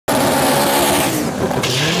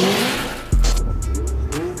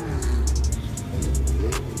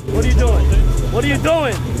What are you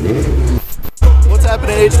doing? What's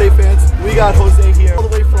happening, HDAY fans? We got Jose here, all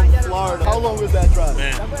the way from Florida. How long was that drive?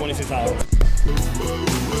 Man, 26 hours.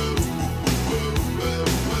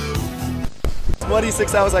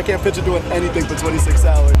 26 hours, I can't picture doing anything for 26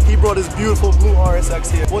 hours. He brought his beautiful blue RSX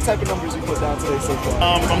here. What type of numbers you put down today so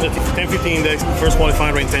far? From the 10-15 index, first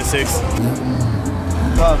qualifying rate 10-6.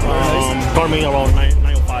 Wow, very nice. Car made around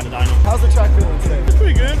 905 to dyno. How's the track feeling today? It's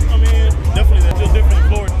pretty good. I mean, definitely, it's just different in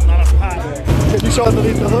Florida, not as hot. Can you show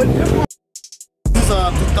underneath the hood? This is a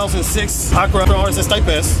 2006 Acura RSS Type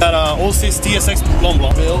S. Got a 06 TSX long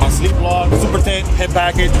block build, sleep block, super tape, head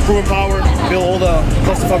package, proven power, build all the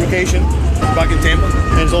custom fabrication back in Tampa.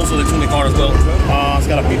 And it's also the tuning car as well. It's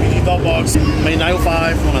got a PPG top box, made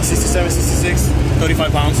 905 on a 67, 66,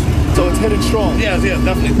 35 pounds. So it's hitting strong. Yeah,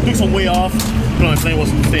 definitely. Took some way off. My plane was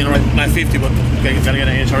staying around 950, but okay, gotta get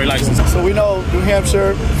an NHRA license. So we know New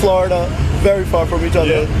Hampshire, Florida, very far from each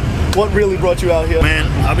other. Yeah. What really brought you out here? Man,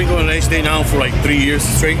 I've been going to HDAY now for like 3 years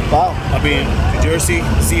straight. Wow. I've been in Jersey,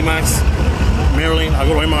 C-Max, Maryland. I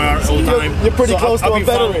go to MIR all the time. You're pretty close to a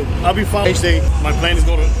veteran. I'll be following HDAY. My plan is to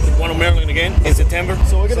go to one of Maryland again in September.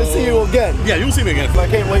 So we're going to see you again. Yeah, you'll see me again. I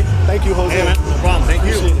can't wait. Thank you, Jose. Hey, man, no problem. Thank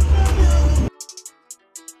you. Appreciate it.